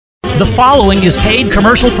The following is paid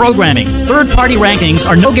commercial programming. Third-party rankings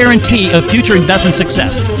are no guarantee of future investment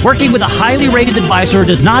success. Working with a highly rated advisor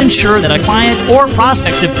does not ensure that a client or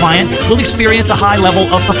prospective client will experience a high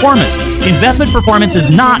level of performance. Investment performance is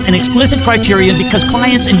not an explicit criterion because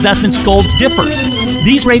clients' investment goals differ.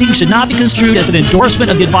 These ratings should not be construed as an endorsement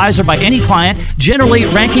of the advisor by any client. Generally,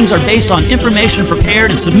 rankings are based on information prepared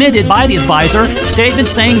and submitted by the advisor. Statements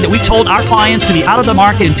saying that we told our clients to be out of the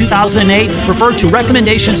market in 2008 refer to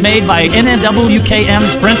recommendations made by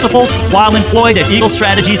MMWKM's principals while employed at Eagle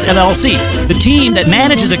Strategies LLC. The team that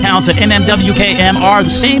manages accounts at MMWKM are the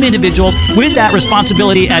same individuals with that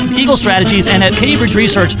responsibility at Eagle Strategies and at Cambridge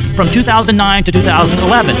Research from 2009 to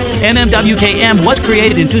 2011. MMWKM was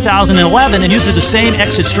created in 2011 and uses the same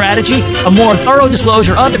exit strategy. A more thorough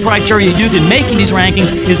disclosure of the criteria used in making these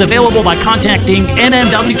rankings is available by contacting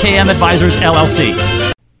MMWKM Advisors LLC.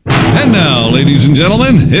 And now, ladies and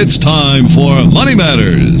gentlemen, it's time for Money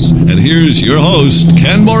Matters. And here's your host,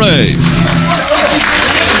 Ken Moray.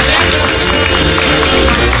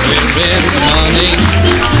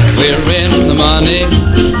 We're in the money.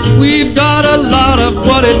 We've got a lot of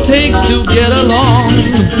what it takes to get along.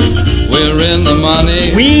 We're in the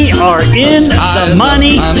money. We are in the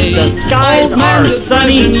money. The skies are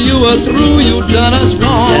sunny. You are through. You done us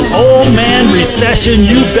wrong. An old man recession,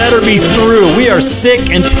 you better be through. We are sick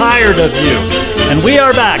and tired of you. And we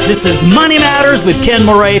are back. This is Money Matters with Ken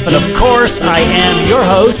Moraif. And of course, I am your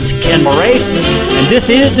host, Ken Moraif. And this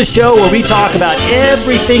is the show where we talk about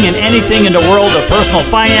everything and anything in the world of personal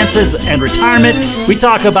finances and retirement. We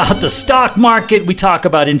talk about the stock market. We talk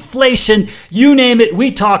about inflation. You name it,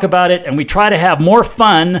 we talk about it. And we try to have more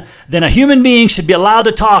fun than a human being should be allowed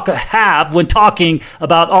to have when talking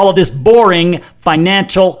about all of this boring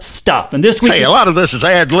financial stuff. And this week, a lot of this is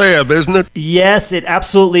ad lib, isn't it? Yes, it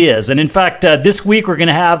absolutely is. And in fact, this week we're going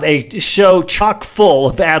to have a show chock full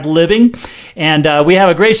of ad libbing, and we have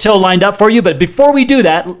a great show lined up for you. But before we do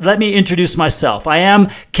that, let me introduce myself. I am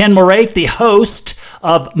Ken Moraif, the host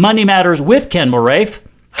of Money Matters with Ken Moraif.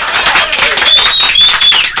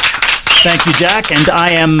 Thank you, Jack. And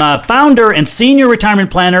I am founder and senior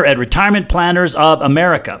retirement planner at Retirement Planners of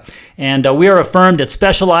America. And we are a firm that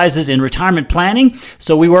specializes in retirement planning.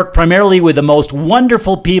 So we work primarily with the most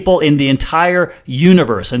wonderful people in the entire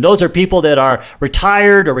universe. And those are people that are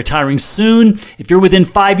retired or retiring soon. If you're within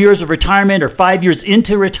 5 years of retirement or 5 years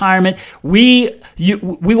into retirement, we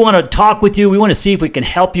want to talk with you. We want to see if we can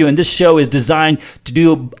help you. And this show is designed to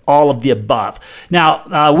do all of the above.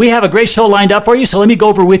 Now, we have a great show lined up for you. So let me go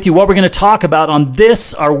over with you what we're going to talk about on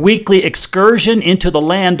this, our weekly excursion into the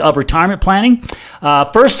land of retirement planning.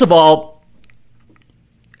 First of all,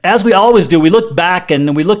 as we always do, we look back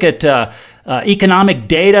and we look at economic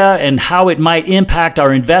data and how it might impact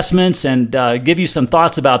our investments and give you some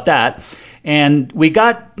thoughts about that. And we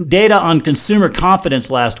got data on consumer confidence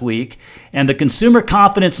last week, and the consumer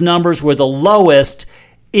confidence numbers were the lowest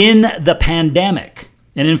in the pandemic.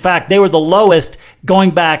 And in fact, they were the lowest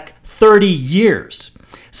going back 30 years.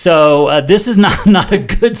 So this is not a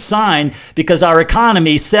good sign because our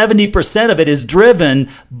economy, 70% of it is driven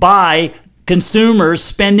by consumers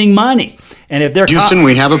spending money. And if they're Houston,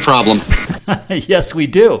 we have a problem. Yes, we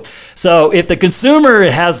do. So if the consumer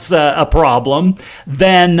has a problem,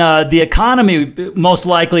 then the economy most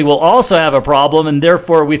likely will also have a problem, and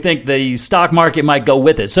therefore we think the stock market might go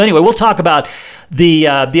with it. So anyway, we'll talk about the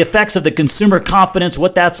effects of the consumer confidence,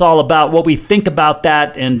 what that's all about, what we think about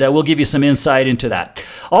that, and we'll give you some insight into that.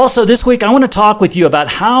 Also, this week, I want to talk with you about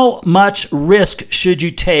how much risk should you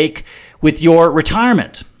take with your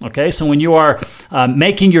retirement. Okay, so when you are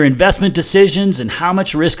making your investment decisions and how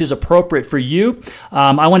much risk is appropriate for you,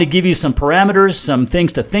 I want to give you some parameters, some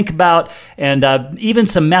things to think about, and even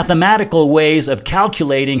some mathematical ways of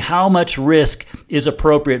calculating how much risk is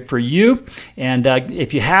appropriate for you. And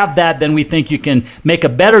if you have that, then we think you can make a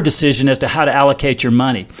better decision as to how to allocate your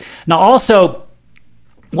money. Now, also,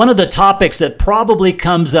 one of the topics that probably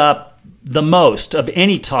comes up the most of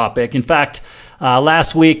any topic, in fact,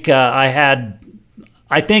 last week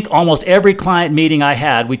I think almost every client meeting I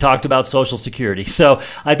had, we talked about Social Security. So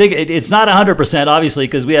I think it's not 100%, obviously,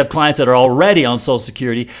 because we have clients that are already on Social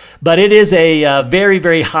Security, but it is a very,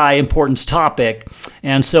 very high importance topic.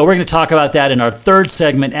 And so we're going to talk about that in our third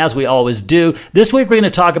segment, as we always do. This week, we're going to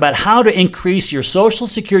talk about how to increase your Social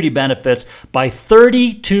Security benefits by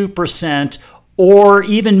 32% or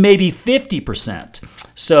even maybe 50%.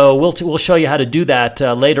 So we'll show you how to do that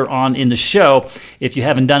later on in the show if you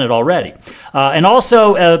haven't done it already. And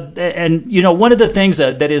also, one of the things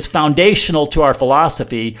that is foundational to our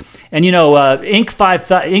philosophy, and Inc.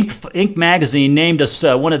 magazine named us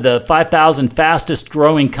one of the 5,000 fastest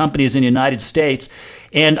growing companies in the United States.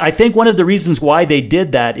 And I think one of the reasons why they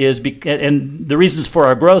did that and the reasons for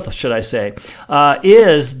our growth, should I say,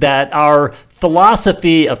 is that our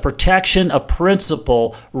philosophy of protection of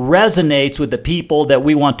principle resonates with the people that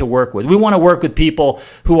we want to work with. We want to work with people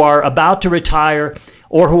who are about to retire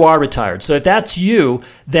or who are retired. So if that's you,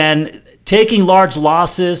 then taking large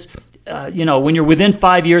losses, when you're within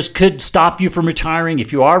 5 years, could stop you from retiring.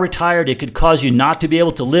 If you are retired, it could cause you not to be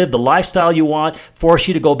able to live the lifestyle you want, force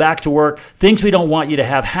you to go back to work, things we don't want you to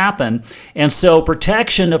have happen. And so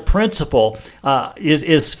protection of principle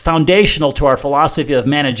is foundational to our philosophy of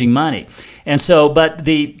managing money. And so, but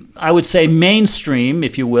I would say mainstream,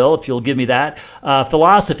 if you'll give me that,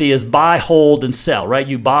 philosophy is buy, hold, and sell, right?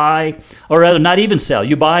 You buy, or rather not even sell,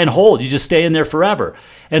 you buy and hold. You just stay in there forever.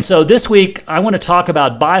 And so this week, I want to talk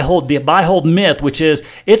about the buy, hold myth, which is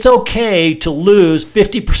it's okay to lose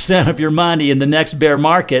 50% of your money in the next bear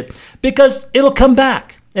market because it'll come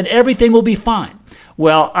back and everything will be fine.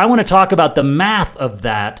 Well, I want to talk about the math of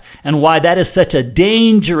that and why that is such a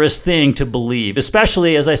dangerous thing to believe,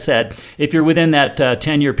 especially, as I said, if you're within that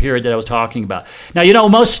 10-year period that I was talking about. Now,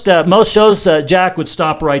 most shows, Jack, would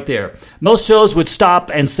stop right there. Most shows would stop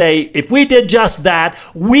and say, if we did just that,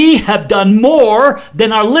 we have done more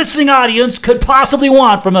than our listening audience could possibly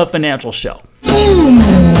want from a financial show.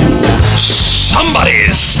 Somebody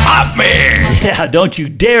stop me! Yeah, don't you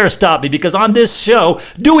dare stop me, because on this show,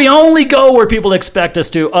 do we only go where people expect us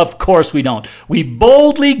to? Of course we don't. We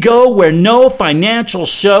boldly go where no financial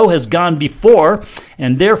show has gone before,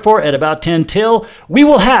 and therefore at about 10 till, we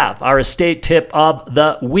will have our estate tip of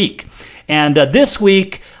the week. And this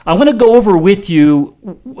week, I want to go over with you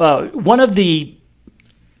one of the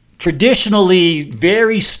traditionally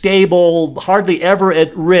very stable, hardly ever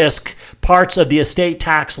at risk parts of the estate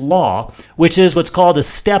tax law, which is what's called a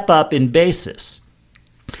step-up in basis.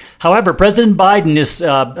 However, President Biden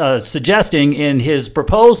is suggesting in his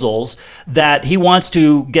proposals that he wants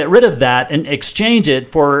to get rid of that and exchange it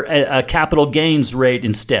for a capital gains rate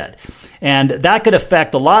instead. And that could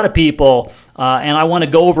affect a lot of people, and I want to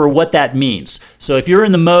go over what that means. So if you're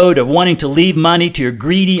in the mode of wanting to leave money to your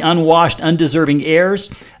greedy, unwashed, undeserving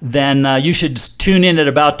heirs, then you should tune in at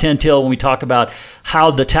about 10 till when we talk about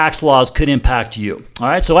how the tax laws could impact you. All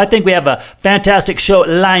right, so I think we have a fantastic show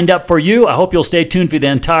lined up for you. I hope you'll stay tuned for the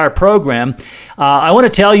entire program. I want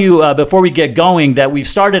to tell you before we get going that we've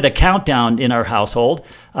started a countdown in our household,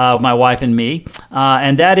 my wife and me,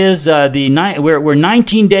 and that is we're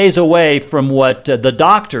 19 days away from what the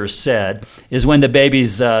doctors said is when the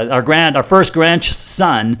baby's our first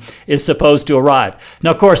grandson is supposed to arrive.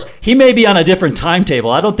 Now, of course, he may be on a different timetable.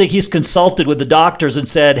 I don't think he's consulted with the doctors and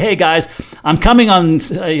said, "Hey guys, I'm coming on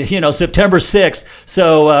September 6th,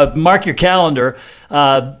 so mark your calendar."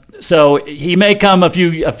 So he may come a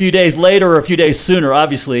few days later or a few days sooner,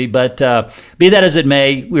 obviously, but be that as it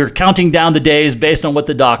may, we're counting down the days based on what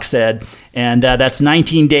the doc said, and that's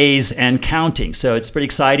 19 days and counting. So it's pretty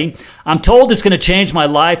exciting. I'm told it's going to change my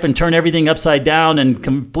life and turn everything upside down and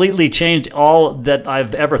completely change all that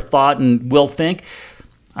I've ever thought and will think.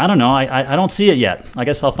 I don't know. I don't see it yet. I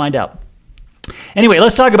guess I'll find out. Anyway,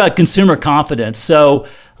 let's talk about consumer confidence. So,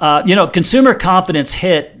 consumer confidence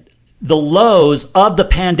hit the lows of the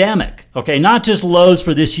pandemic, okay? Not just lows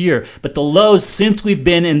for this year, but the lows since we've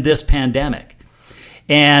been in this pandemic.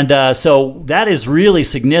 And so that is really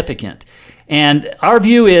significant. And our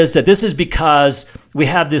view is that this is because we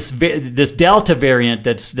have this Delta variant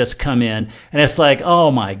that's come in, and it's like,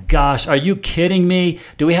 oh my gosh, are you kidding me?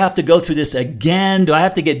 Do we have to go through this again? Do I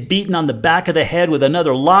have to get beaten on the back of the head with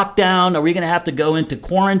another lockdown? Are we going to have to go into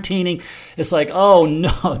quarantining? It's like, oh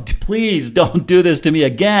no, please don't do this to me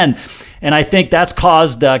again. And I think that's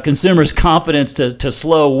caused consumers' confidence to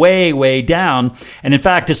slow way, way down. And in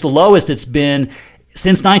fact, it's the lowest it's been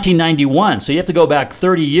since 1991. So you have to go back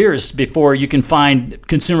 30 years before you can find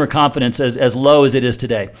consumer confidence as low as it is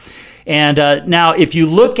today. And now, if you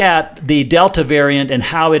look at the Delta variant and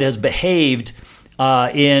how it has behaved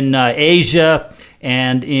in Asia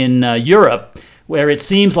and in Europe, where it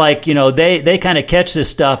seems like, they kind of catch this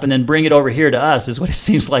stuff and then bring it over here to us, is what it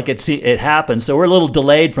seems like it happens. So we're a little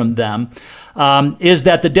delayed from them, is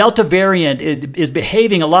that the Delta variant is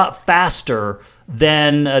behaving a lot faster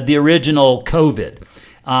than the original COVID.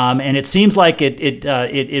 And it seems like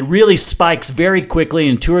it really spikes very quickly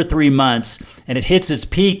in 2 or 3 months, and it hits its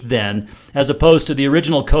peak then, as opposed to the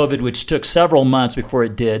original COVID, which took several months before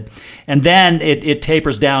it did. And then it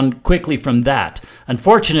tapers down quickly from that.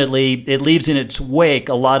 Unfortunately, it leaves in its wake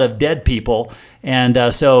a lot of dead people.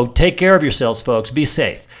 And so take care of yourselves, folks. Be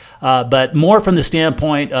safe. But more from the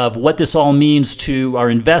standpoint of what this all means to our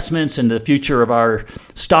investments and the future of our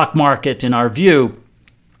stock market, in our view,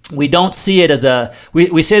 we don't see it as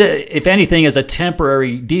we see it, if anything, as a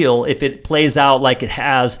temporary deal. If it plays out like it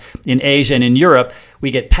has in Asia and in Europe, we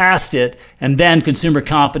get past it, and then consumer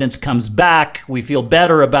confidence comes back. We feel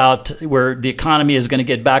better about where the economy is going to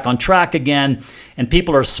get back on track again, and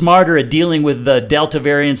people are smarter at dealing with the Delta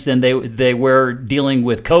variants than they were dealing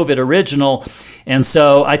with COVID original. And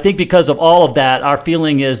so I think because of all of that, our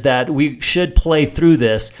feeling is that we should play through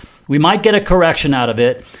this. We might get a correction out of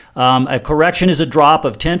it. A correction is a drop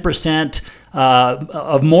of 10%,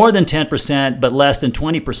 of more than 10%, but less than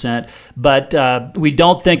 20%. But we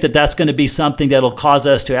don't think that that's going to be something that'll cause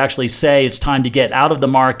us to actually say it's time to get out of the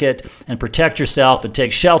market and protect yourself and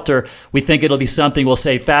take shelter. We think it'll be something we'll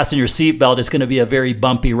say, fasten your seatbelt. It's going to be a very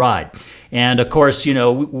bumpy ride. And of course,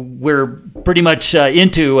 we're pretty much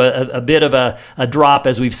into a bit of a drop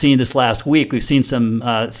as we've seen this last week. We've seen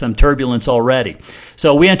some turbulence already.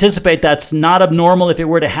 So we anticipate that's not abnormal if it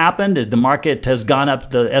were to happen. The market has gone up,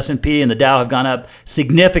 the S&P and the Dow have gone up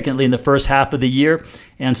significantly in the first half of the year.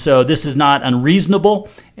 And so this is not unreasonable.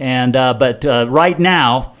 And but right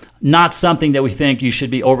now, not something that we think you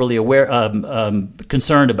should be overly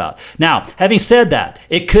concerned about. Now, having said that,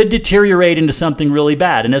 it could deteriorate into something really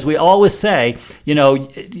bad. And as we always say,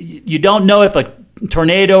 you don't know if a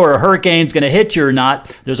tornado or a hurricane is going to hit you or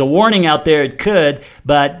not. There's a warning out there, it could,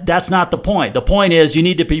 but that's not the point. The point is you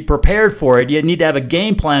need to be prepared for it. You need to have a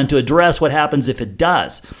game plan to address what happens if it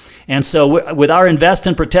does. And so with our Invest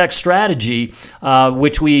and Protect strategy,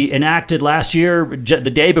 which we enacted last year,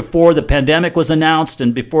 the day before the pandemic was announced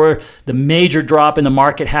and before the major drop in the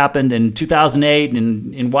market happened in 2008,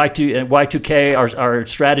 and in Y2K, our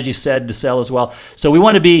strategy said to sell as well. So we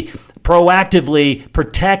want to be proactively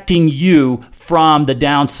protecting you from the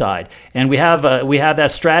downside. And we have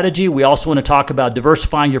that strategy. We also want to talk about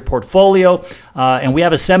diversifying your portfolio. And we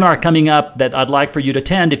have a seminar coming up that I'd like for you to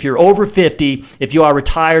attend if you're over 50, if you are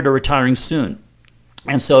retired or retiring soon.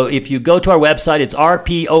 And so if you go to our website, it's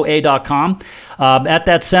rpoa.com. At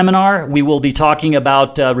that seminar, we will be talking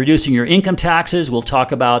about reducing your income taxes. We'll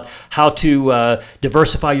talk about how to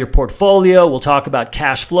diversify your portfolio. We'll talk about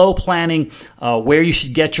cash flow planning, where you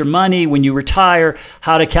should get your money when you retire,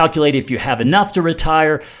 how to calculate if you have enough to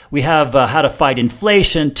retire. We have how to fight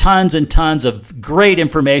inflation, tons and tons of great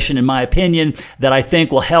information, in my opinion, that I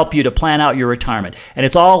think will help you to plan out your retirement. And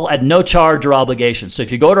it's all at no charge or obligation. So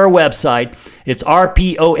if you go to our website, it's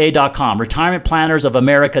rpoa.com,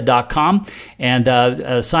 retirementplannersofamerica.com,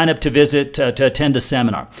 and sign up to visit to attend the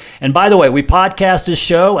seminar. And by the way, we podcast this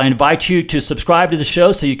show. I invite you to subscribe to the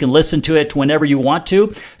show so you can listen to it whenever you want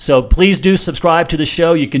to. So please do subscribe to the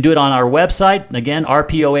show. You can do it on our website, again,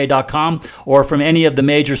 rpoa.com, or from any of the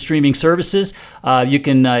major streaming services.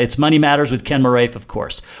 It's Money Matters with Ken Moraif, of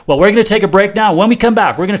course. Well, we're going to take a break now. When we come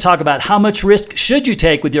back, we're going to talk about how much risk should you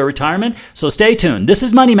take with your retirement. So stay tuned. This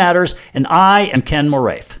is Money Matters, and I am Ken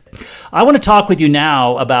Moraif. I want to talk with you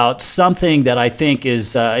now about something that I think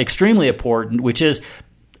is extremely important, which is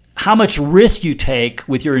how much risk you take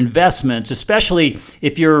with your investments, especially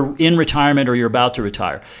if you're in retirement or you're about to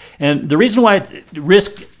retire. And the reason why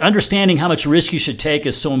understanding how much risk you should take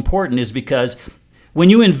is so important is because when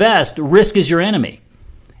you invest, risk is your enemy,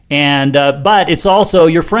 and but it's also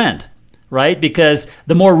your friend. Right? Because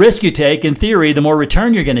the more risk you take, in theory, the more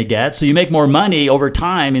return you're going to get. So you make more money over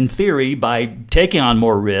time, in theory, by taking on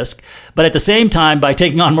more risk. But at the same time, by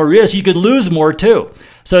taking on more risk, you could lose more too.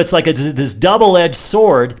 So it's like this double-edged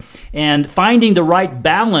sword. And finding the right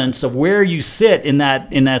balance of where you sit in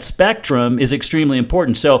that spectrum is extremely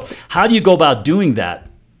important. So how do you go about doing that?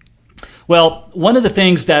 Well, one of the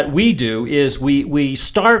things that we do is we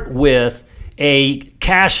start with a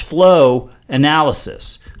cash flow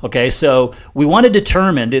analysis. Okay, so we want to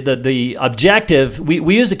determine the objective.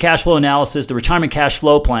 We use the cash flow analysis. The retirement cash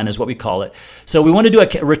flow plan is what we call it. So we want to do a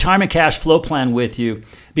retirement cash flow plan with you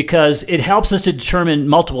because it helps us to determine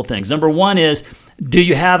multiple things. Number one is, do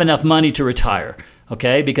you have enough money to retire?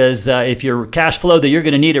 Okay, because if your cash flow that you're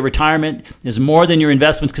going to need at retirement is more than your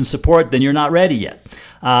investments can support, then you're not ready yet.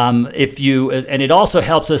 And it also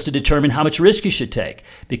helps us to determine how much risk you should take,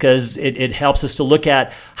 because it helps us to look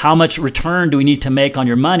at how much return do we need to make on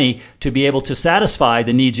your money to be able to satisfy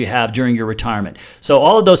the needs you have during your retirement. So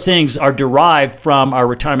all of those things are derived from our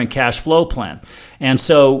retirement cash flow plan. And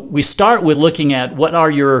so we start with looking at what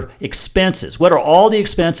are your expenses. What are all the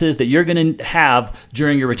expenses that you're going to have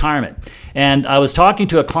during your retirement? And I was talking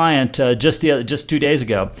to a client just 2 days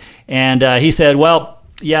ago, and he said, well,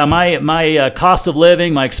 yeah, my cost of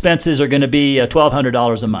living, my expenses are going to be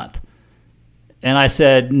 $1,200 a month. And I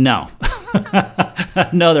said, no.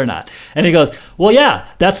 No, they're not. And he goes, well, yeah,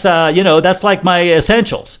 that's that's like my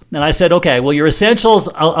essentials. And I said, okay, well, your essentials,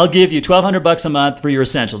 I'll give you $1,200 a month for your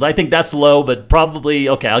essentials. I think that's low, but probably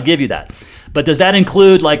okay. I'll give you that. But does that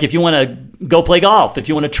include, like, if you want to go play golf, if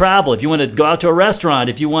you want to travel, if you want to go out to a restaurant,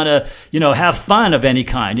 if you want to have fun of any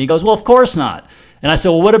kind? And he goes, well, of course not. And I said,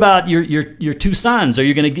 well, what about your two sons? Are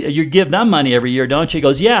you give them money every year, don't you? He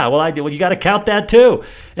goes, yeah. Well, you got to count that too.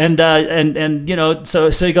 And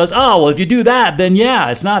so he goes, oh, well, if you do that, then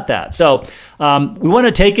yeah, it's not that. So we want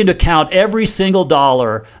to take into account every single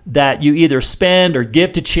dollar that you either spend or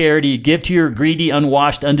give to charity, give to your greedy,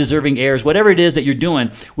 unwashed, undeserving heirs, whatever it is that you're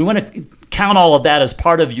doing. We want to count all of that as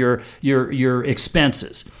part of your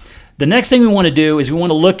expenses. The next thing we want to do is we want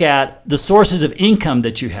to look at the sources of income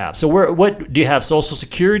that you have. So what do you have? Social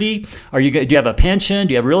Security? Do you have a pension?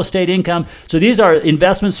 Do you have real estate income? So these are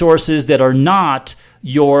investment sources that are not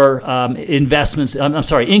your investments.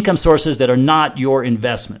 Income sources that are not your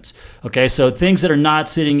investments. Okay, so things that are not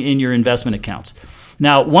sitting in your investment accounts.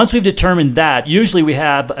 Now, once we've determined that, usually we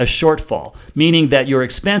have a shortfall, meaning that your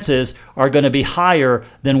expenses are going to be higher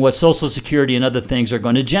than what Social Security and other things are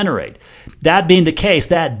going to generate. That being the case,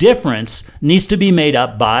 that difference needs to be made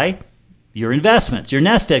up by your investments. Your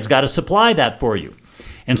nest egg's got to supply that for you.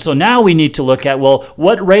 And so now we need to look at, well,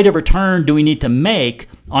 what rate of return do we need to make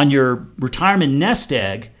on your retirement nest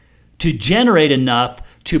egg to generate enough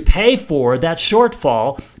to pay for that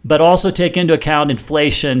shortfall, but also take into account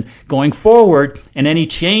inflation going forward and any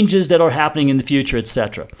changes that are happening in the future,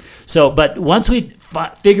 etc. So, but once we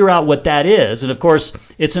figure out what that is, and of course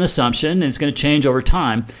it's an assumption and it's going to change over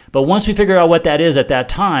time, but once we figure out what that is at that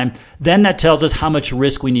time, then that tells us how much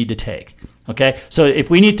risk we need to take. Okay, so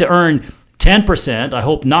if we need to earn 10%, I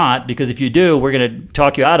hope not, because if you do, we're going to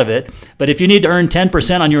talk you out of it. But if you need to earn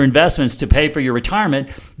 10% on your investments to pay for your retirement,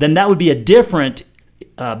 then that would be a different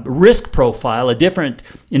risk profile, a different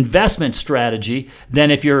investment strategy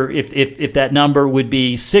than if that number would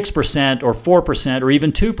be 6% or 4% or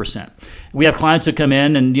even 2%. We have clients who come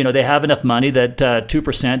in and they have enough money that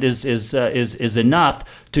 2% is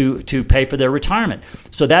enough to pay for their retirement.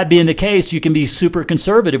 So that being the case, you can be super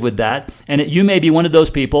conservative with that, and you may be one of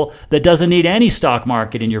those people that doesn't need any stock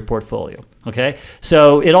market in your portfolio. Okay,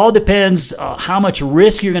 so it all depends. How much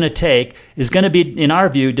risk you're going to take is going to be, in our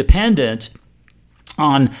view, dependent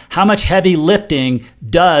on how much heavy lifting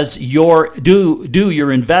does your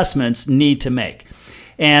investments need to make.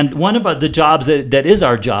 And one of the jobs that is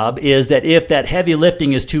our job is that if that heavy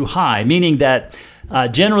lifting is too high, meaning that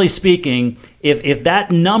generally speaking, if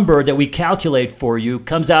that number that we calculate for you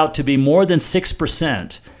comes out to be more than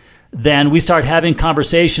 6%, then we start having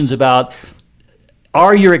conversations about,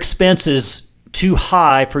 are your expenses too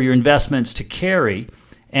high for your investments to carry?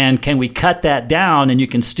 And can we cut that down and you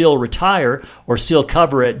can still retire or still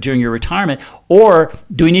cover it during your retirement? Or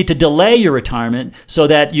do we need to delay your retirement so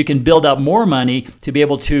that you can build up more money to be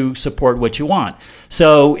able to support what you want?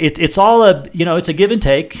 So it's all it's a give and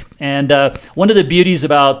take. And one of the beauties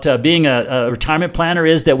about being a retirement planner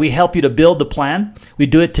is that we help you to build the plan. We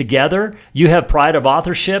do it together. You have pride of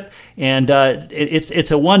authorship, and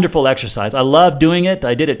it's a wonderful exercise. I love doing it.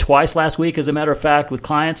 I did it twice last week, as a matter of fact, with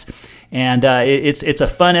clients. And it's a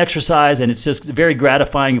fun exercise, and it's just very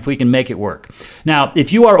gratifying if we can make it work. Now,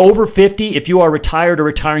 if you are over 50, if you are retired or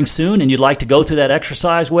retiring soon, and you'd like to go through that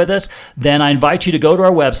exercise with us, then I invite you to go to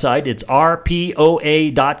our website. It's rpoa.com.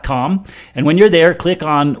 And when you're there, click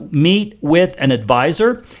on Meet with an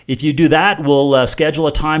Advisor. If you do that, we'll schedule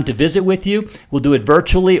a time to visit with you. We'll do it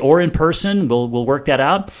virtually or in person. We'll work that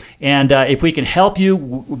out. And if we can help you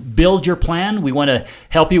build your plan, we want to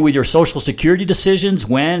help you with your Social Security decisions,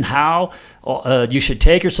 when, how you should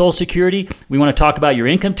take your Social Security. We want to talk about your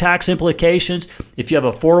income tax implications. If you have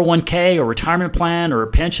a 401k or retirement plan or a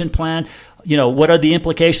pension plan, what are the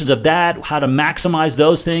implications of that? How to maximize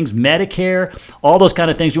those things, Medicare, all those kind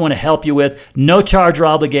of things we want to help you with. No charge or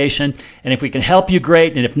obligation. And if we can help you,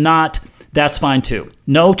 great. And if not, that's fine too.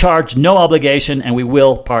 No charge, no obligation, and we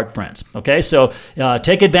will part friends. Okay, so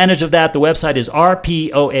take advantage of that. The website is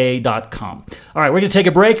rpoa.com. All right, we're going to take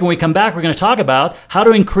a break. When we come back, we're going to talk about how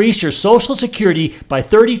to increase your Social Security by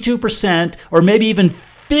 32% or maybe even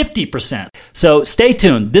 50%. So stay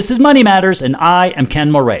tuned. This is Money Matters, and I am Ken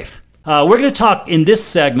Moraif. We're going to talk in this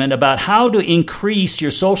segment about how to increase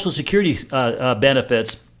your Social Security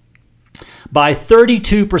benefits by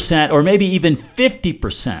 32% or maybe even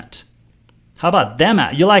 50%. How about them?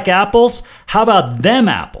 You like apples? How about them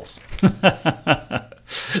apples?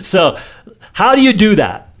 So how do you do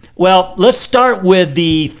that? Well, let's start with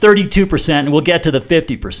the 32% and we'll get to the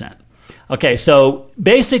 50%. Okay, so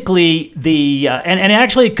basically and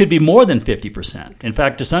actually it could be more than 50%. In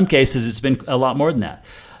fact, in some cases, it's been a lot more than that.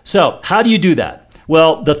 So how do you do that?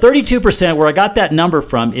 Well, the 32%, where I got that number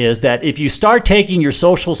from, is that if you start taking your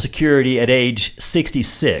Social Security at age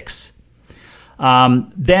 66,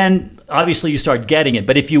 then obviously you start getting it.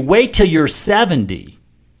 But if you wait till you're 70,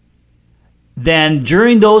 then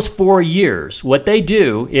during those 4 years, what they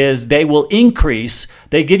do is they will increase,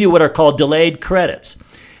 they give you what are called delayed credits.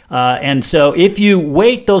 And so if you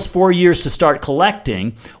wait those 4 years to start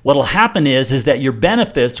collecting, what will happen is that your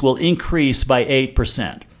benefits will increase by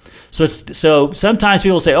 8%. So sometimes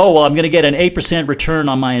people say, oh, well, I'm going to get an 8% return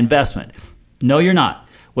on my investment. No, you're not.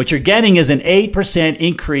 What you're getting is an 8%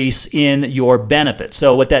 increase in your benefit.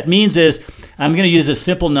 So what that means is, I'm going to use a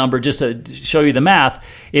simple number just to show you the math.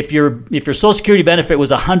 If your Social Security benefit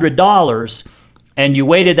was $100 and you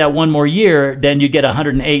waited that one more year, then you get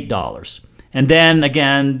 $108. And then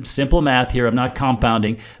again, simple math here, I'm not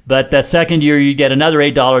compounding, but that second year you get another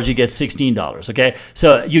 $8, you get $16, okay?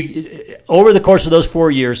 So you over the course of those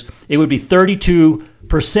 4 years, it would be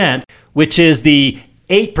 32%, which is the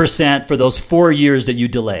 8% for those 4 years that you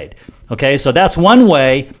delayed. Okay, so that's one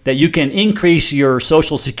way that you can increase your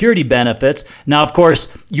Social Security benefits. Now, of course,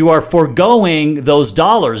 you are foregoing those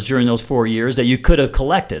dollars during those 4 years that you could have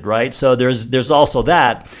collected, right? So there's also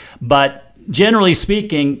that, but generally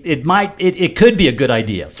speaking, it could be a good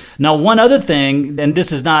idea. Now, one other thing, and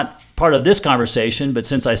this is not part of this conversation, but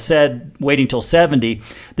since I said waiting till 70,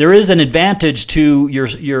 there is an advantage to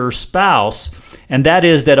your spouse, and that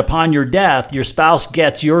is that upon your death, your spouse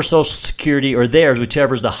gets your Social Security or theirs,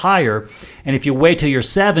 whichever is the higher. And if you wait till you're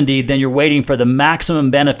 70, then you're waiting for the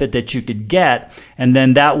maximum benefit that you could get. And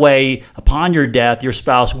then that way, upon your death, your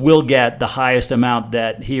spouse will get the highest amount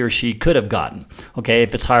that he or she could have gotten, okay,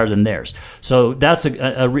 if it's higher than theirs. So that's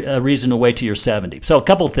a reason to wait till you're 70. So a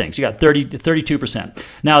couple of things. You got 32%.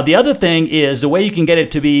 Now, the other thing is the way you can get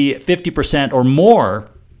it to be 50% or more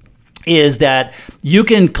is that you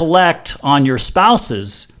can collect on your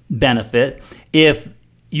spouse's benefit if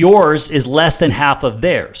yours is less than half of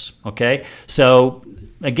theirs, okay? So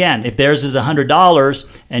again, if theirs is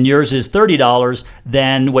 $100 and yours is $30,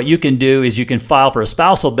 then what you can do is you can file for a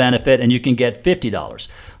spousal benefit and you can get $50.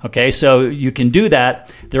 Okay, so you can do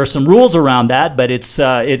that. There are some rules around that, but it's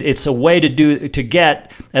a way to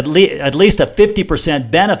get at least a 50%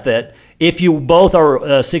 benefit if you both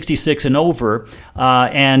are 66 and over,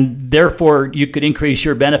 and therefore you could increase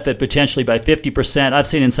your benefit potentially by 50%. I've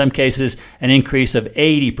seen in some cases an increase of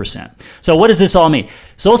 80%. So what does this all mean?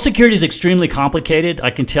 Social Security is extremely complicated. I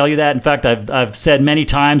can tell you that. In fact, I've said many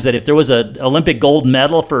times that if there was an Olympic gold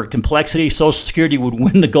medal for complexity, Social Security would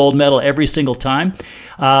win the gold medal every single time.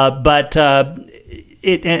 And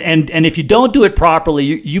if you don't do it properly,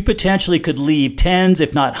 you potentially could leave tens,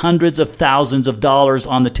 if not hundreds of thousands of dollars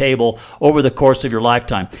on the table over the course of your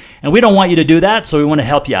lifetime. And we don't want you to do that, so we want to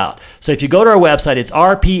help you out. So if you go to our website, it's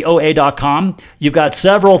rpoa.com. You've got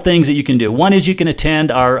several things that you can do. One is you can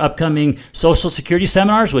attend our upcoming Social Security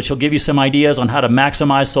seminars, which will give you some ideas on how to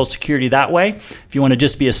maximize Social Security that way, if you want to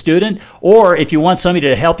just be a student. Or if you want somebody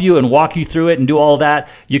to help you and walk you through it and do all of that,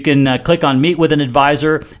 you can click on Meet with an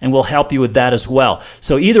Advisor, and we'll help you with that as well.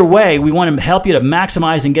 So either way, we want to help you to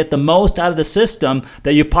maximize and get the most out of the system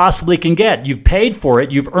that you possibly can get. You've paid for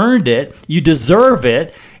it. You've earned it. You deserve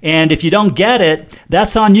it. And if you don't get it,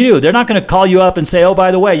 that's on you. They're not going to call you up and say, oh, by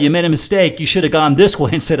the way, you made a mistake. You should have gone this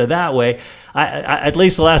way instead of that way. At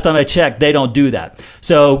least the last time I checked, they don't do that.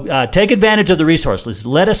 So take advantage of the resources.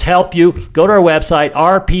 Let us help you. Go to our website,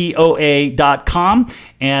 rpoa.com,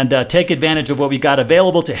 and take advantage of what we've got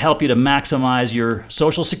available to help you to maximize your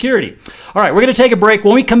Social Security. All right, we're going to take a break.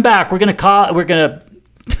 When we come back, we're going to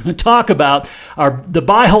talk about the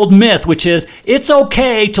buy hold myth, which is it's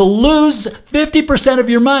okay to lose 50% of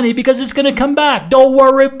your money because it's going to come back. Don't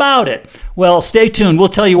worry about it. Well, stay tuned. We'll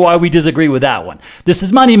tell you why we disagree with that one. This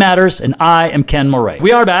is Money Matters, and I am Ken Moray.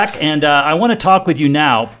 We are back, and I want to talk with you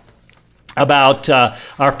now about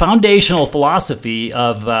our foundational philosophy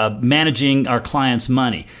of managing our clients'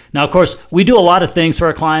 money. Now, of course, we do a lot of things for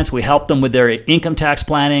our clients. We help them with their income tax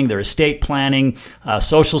planning, their estate planning,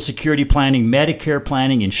 Social Security planning, Medicare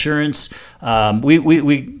planning, insurance.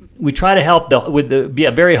 We try to help be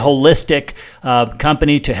a very holistic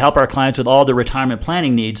company to help our clients with all their retirement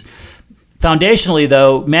planning needs. Foundationally,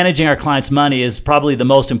 though, managing our clients' money is probably the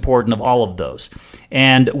most important of all of those.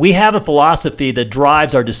 And we have a philosophy that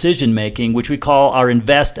drives our decision-making, which we call our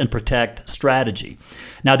Invest and Protect strategy.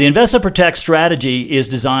 Now, the Invest and Protect strategy is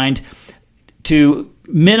designed to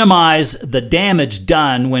minimize the damage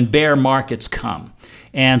done when bear markets come.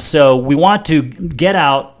 And so we want to get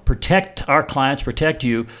out, protect our clients, protect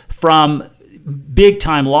you from big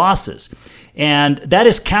time losses. And that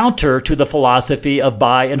is counter to the philosophy of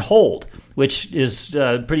buy and hold, which is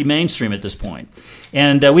pretty mainstream at this point.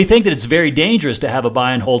 And we think that it's very dangerous to have a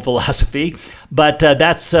buy and hold philosophy, but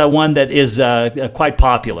that's one that is quite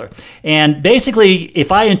popular. And basically, if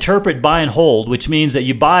I interpret buy and hold, which means that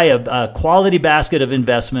you buy a quality basket of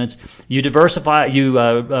investments, you diversify, you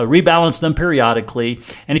rebalance them periodically,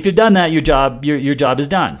 and if you've done that, your job is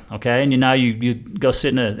done. Okay, and now you go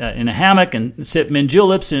sit in a hammock and sip mint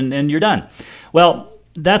juleps, and you're done. Well,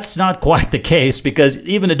 that's not quite the case, because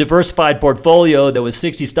even a diversified portfolio that was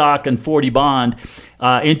 60 stock and 40 bond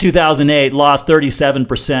in 2008 lost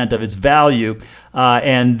 37% of its value.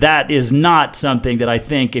 And that is not something that I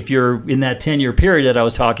think, if you're in that 10-year period that I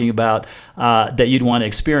was talking about, that you'd want to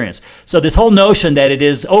experience. So this whole notion that it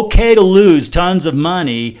is okay to lose tons of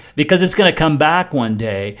money because it's going to come back one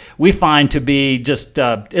day, we find to be just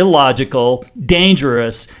illogical,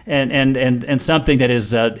 dangerous, and something that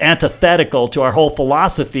is antithetical to our whole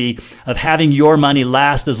philosophy of having your money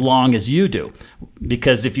last as long as you do.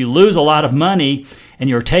 Because if you lose a lot of money and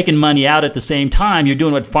you're taking money out at the same time, you're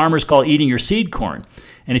doing what farmers call eating your seed corn.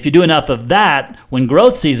 And if you do enough of that, when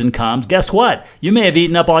growth season comes, guess what? You may have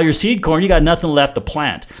eaten up all your seed corn. You got nothing left to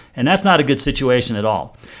plant. And that's not a good situation at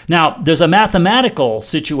all. Now, there's a mathematical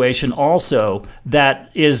situation also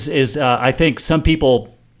that is I think some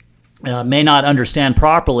people may not understand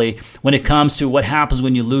properly when it comes to what happens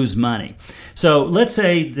when you lose money. So let's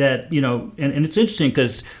say that, and it's interesting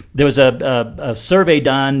because there was a survey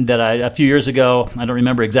done that a few years ago, I don't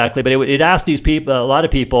remember exactly, but it asked these people, a lot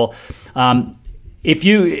of people, if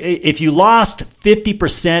you lost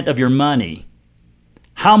 50% of your money,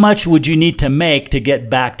 how much would you need to make to get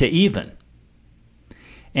back to even?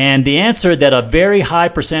 And the answer that a very high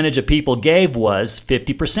percentage of people gave was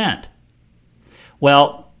 50%.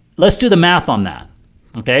 Well, let's do the math on that.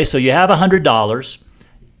 Okay, so you have $100.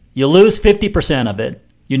 You lose 50% of it.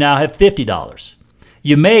 You now have $50.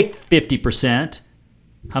 You make 50%.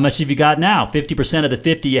 How much have you got now? 50% of the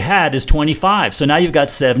 50 you had is 25. So now you've got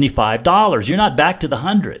 $75. You're not back to the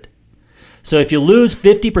 100. So if you lose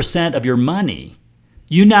 50% of your money,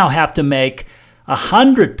 you now have to make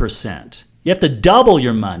 100%. You have to double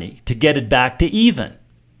your money to get it back to even.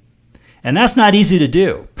 And that's not easy to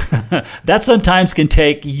do. That sometimes can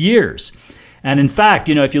take years. And in fact,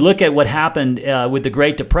 if you look at what happened with the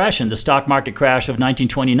Great Depression, the stock market crash of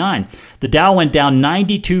 1929, the Dow went down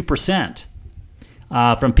 92%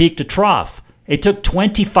 from peak to trough. It took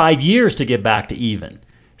 25 years to get back to even.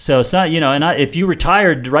 So if you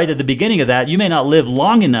retired right at the beginning of that, you may not live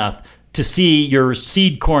long enough to see your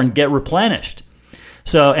seed corn get replenished.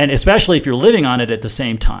 So, and especially if you're living on it at the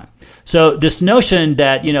same time. So this notion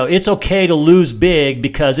that, it's okay to lose big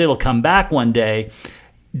because it'll come back one day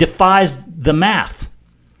defies the math.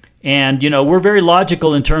 And, we're very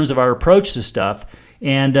logical in terms of our approach to stuff.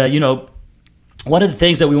 And, one of the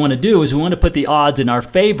things that we want to do is we want to put the odds in our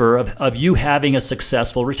favor of you having a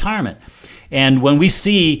successful retirement. And when we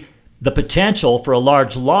see the potential for a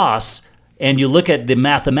large loss, and you look at the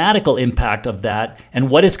mathematical impact of that and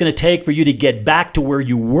what it's going to take for you to get back to where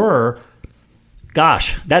you were,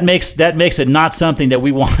 gosh, that makes it not something that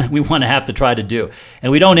we want to have to try to do.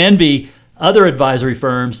 And we don't envy other advisory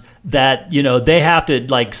firms that, they have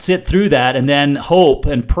to sit through that and then hope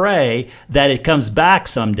and pray that it comes back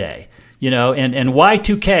someday. And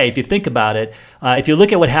Y2K, if you think about it, if you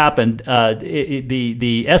look at what happened,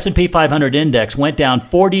 the S&P 500 index went down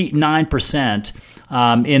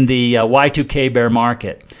 49% in the Y2K bear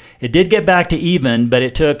market. It did get back to even, but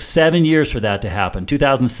it took 7 years for that to happen,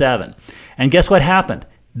 2007. And guess what happened?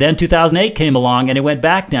 Then 2008 came along and it went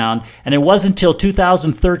back down, and it wasn't until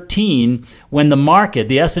 2013 when the market,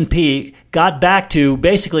 the S&P, got back to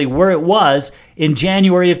basically where it was in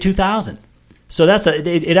January of 2000. So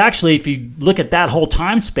it actually, if you look at that whole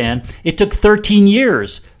time span, it took 13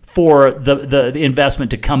 years for the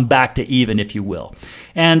investment to come back to even, if you will.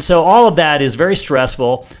 And so all of that is very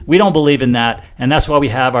stressful. We don't believe in that, and that's why we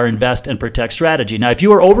have our invest and protect strategy. Now, if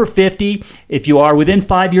you are over 50, if you are within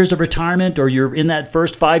 5 years of retirement, or you're in that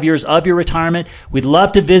first 5 years of your retirement, we'd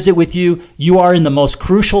love to visit with you. You are in the most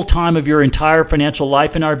crucial time of your entire financial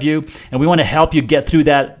life, in our view, and we want to help you get through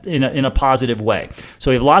that in a positive way.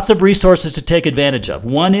 So we have lots of resources to take advantage of.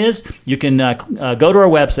 One is you can go to our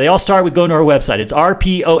website. They all start with going to our website. It's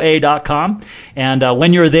rpo rpoa.com. And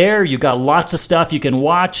when you're there, you've got lots of stuff you can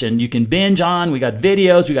watch and you can binge on. We got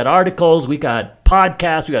videos, we got articles, we got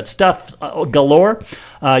podcasts, we got stuff galore.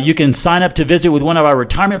 You can sign up to visit with one of our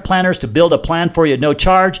retirement planners to build a plan for you at no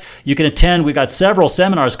charge. You can attend. We've got several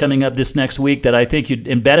seminars coming up this next week that I think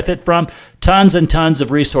you'd benefit from. Tons and tons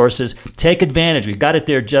of resources. Take advantage. We've got it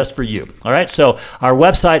there just for you. All right, so our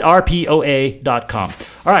website, rpoa.com.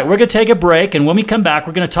 All right, we're going to take a break, and when we come back,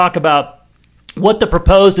 we're going to talk about what the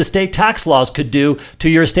proposed estate tax laws could do to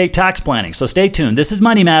your estate tax planning. So stay tuned. This is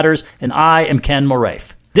Money Matters, and I am Ken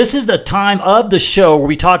Moraif. This is the time of the show where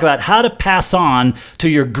we talk about how to pass on to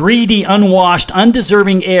your greedy, unwashed,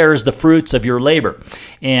 undeserving heirs the fruits of your labor.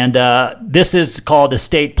 And this is called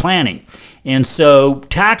estate planning. And so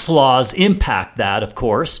tax laws impact that, of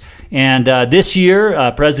course. And this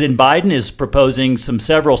year, President Biden is proposing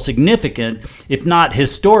several significant, if not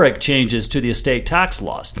historic, changes to the estate tax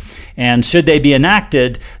laws. And should they be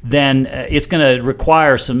enacted, then it's going to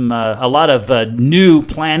require a lot of new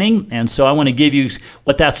planning. And so I want to give you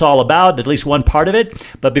what that's all about, at least one part of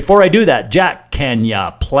it. But before I do that, Jack, can you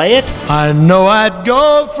play it? I know I'd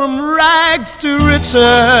go from rags to riches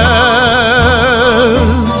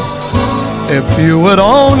if you would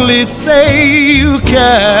only say you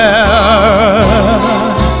care.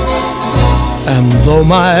 And though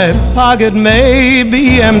my pocket may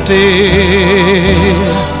be empty,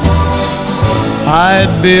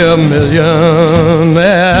 I'd be a millionaire.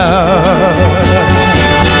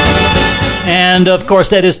 And of course,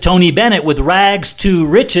 that is Tony Bennett with Rags to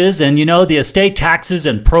Riches. And you know, the estate taxes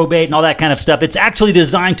and probate and all that kind of stuff, it's actually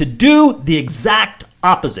designed to do the exact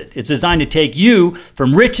opposite. It's designed to take you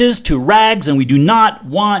from riches to rags, and we do not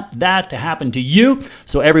want that to happen to you.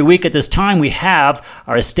 So every week at this time, we have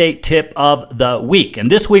our estate tip of the week. And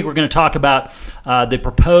this week, we're going to talk about the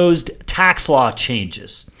proposed tax law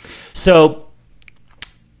changes. So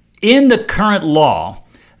in the current law,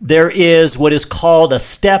 there is what is called a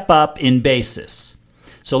step up in basis.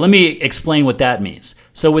 So let me explain what that means.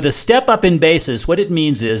 So with a step up in basis, what it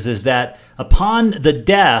means is that upon the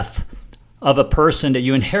death of a person that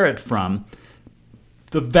you inherit from,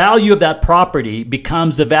 the value of that property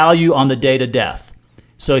becomes the value on the date of death.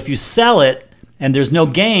 So if you sell it and there's no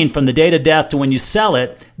gain from the date of death to when you sell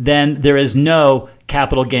it, then there is no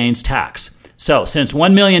capital gains tax. So since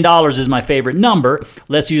 $1 million is my favorite number,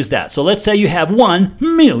 let's use that. So let's say you have $1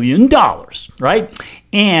 million, right?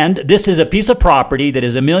 And this is a piece of property that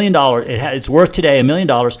is $1 million. It's worth today $1 million.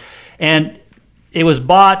 And it was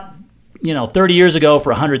bought 30 years ago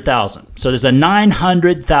for $100,000. So there's a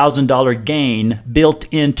 $900,000 gain built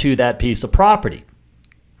into that piece of property.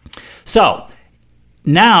 So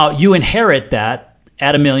now you inherit that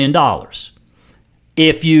at $1 million.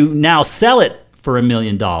 If you now sell it for $1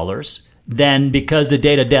 million, then because the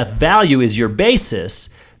date of death value is your basis,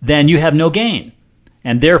 then you have no gain.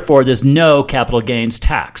 And therefore, there's no capital gains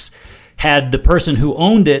tax. Had the person who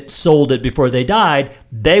owned it sold it before they died,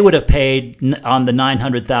 they would have paid on the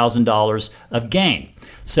 $900,000 of gain.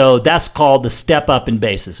 So that's called the step up in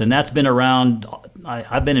basis. And that's been around,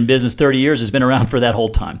 I've been in business 30 years, it's been around for that whole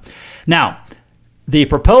time. Now, the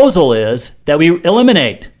proposal is that we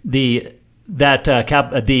eliminate the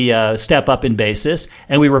step up in basis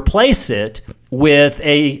and we replace it with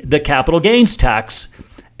the capital gains tax.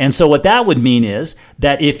 And so what that would mean is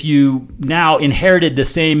that if you now inherited the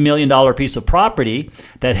same $1 million piece of property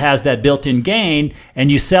that has that built-in gain, and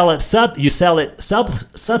you sell it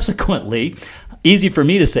subsequently, easy for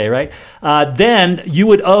me to say, right? Then you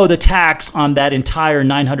would owe the tax on that entire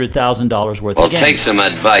 $900,000 worth of gain. Well, take some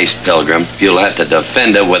advice, Pilgrim. You'll have to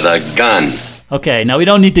defend her with a gun. Okay, now we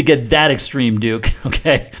don't need to get that extreme, Duke.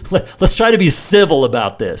 Okay, let's try to be civil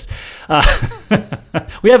about this.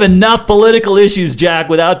 We have enough political issues, Jack,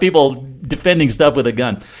 without people defending stuff with a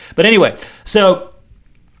gun. But anyway, so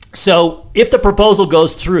if the proposal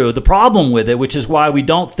goes through, the problem with it, which is why we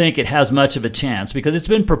don't think it has much of a chance, because it's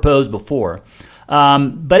been proposed before,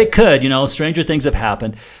 but it could, stranger things have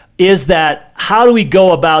happened, is that how do we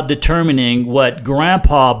go about determining what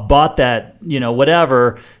Grandpa bought that,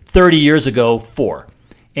 30 years ago for?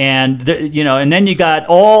 And and then you got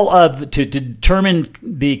to determine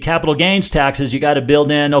the capital gains taxes. You got to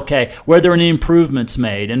build in, were there any improvements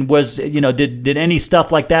made, and did any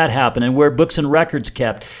stuff like that happen, and were books and records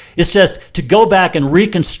kept? It's just to go back and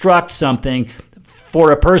reconstruct something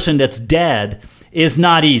for a person that's dead is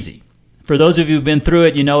not easy. For those of you who've been through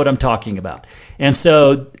it, you know what I'm talking about. And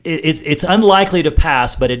so it's unlikely to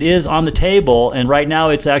pass, but it is on the table, and right now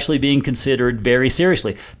it's actually being considered very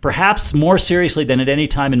seriously, perhaps more seriously than at any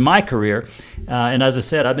time in my career. And as I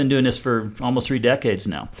said, I've been doing this for almost 3 decades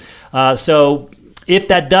now. So If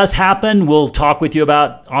that does happen, we'll talk with you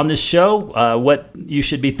about on this show what you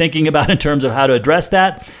should be thinking about in terms of how to address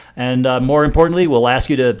that. And more importantly, we'll ask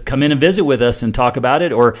you to come in and visit with us and talk about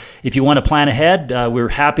it. Or if you want to plan ahead, we're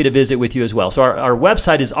happy to visit with you as well. So our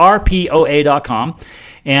website is rpoa.com.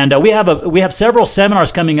 And we have several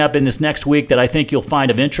seminars coming up in this next week that I think you'll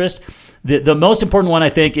find of interest. The most important one,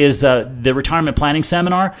 I think, is the retirement planning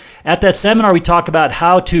seminar. At that seminar, we talk about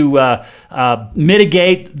how to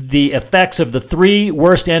mitigate the effects of the three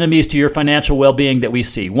worst enemies to your financial well-being that we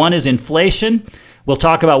see. One is inflation. We'll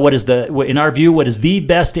talk about in our view, what is the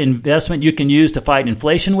best investment you can use to fight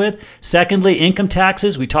inflation with. Secondly, income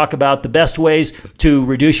taxes. We talk about the best ways to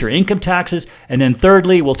reduce your income taxes. And then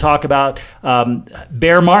thirdly, we'll talk about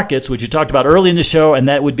bear markets, which you talked about early in the show, and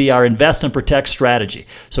that would be our invest and protect strategy.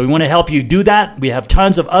 So we want to help you do that. We have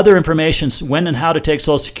tons of other information, when and how to take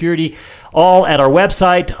Social Security, all at our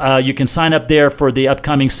website. You can sign up there for the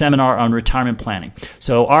upcoming seminar on retirement planning.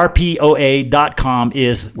 So rpoa.com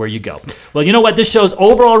is where you go. Well, you know what? This show's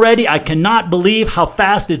over already. I cannot believe how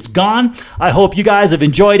fast it's gone. I hope you guys have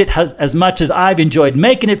enjoyed it as much as I've enjoyed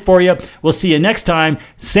making it for you. We'll see you next time,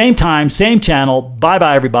 same channel.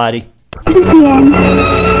 Bye-bye, everybody. Of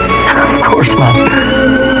course not.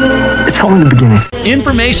 It's only the beginning.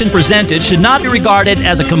 Information presented should not be regarded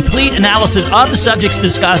as a complete analysis of the subjects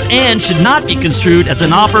discussed and should not be construed as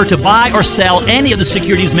an offer to buy or sell any of the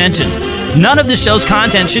securities mentioned. None of this show's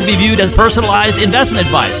content should be viewed as personalized investment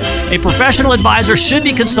advice. A professional advisor should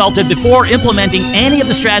be consulted before implementing any of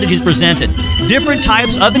the strategies presented. Different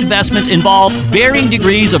types of investments involve varying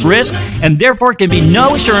degrees of risk, and therefore can be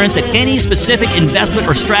no assurance that any specific investment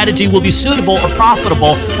or strategy will be suitable or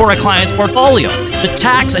profitable for a client's portfolio. The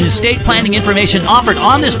tax and estate planning information offered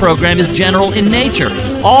on this program is general in nature.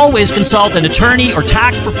 Always consult an attorney or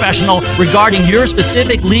tax professional regarding your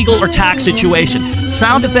specific legal or tax situation.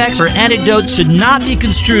 Sound effects or anecdotes should not be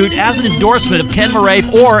construed as an endorsement of Ken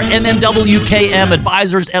Moraif or MMWKM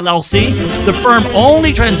Advisors LLC. The firm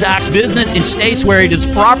only transacts business in states where it is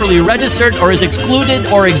properly registered or is excluded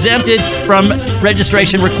or exempted from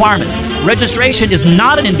registration requirements. Registration is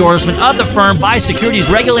not an endorsement of the firm by securities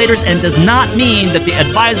regulators and does not mean that the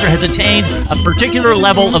advisor has attained a particular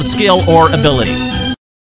level of skill or ability.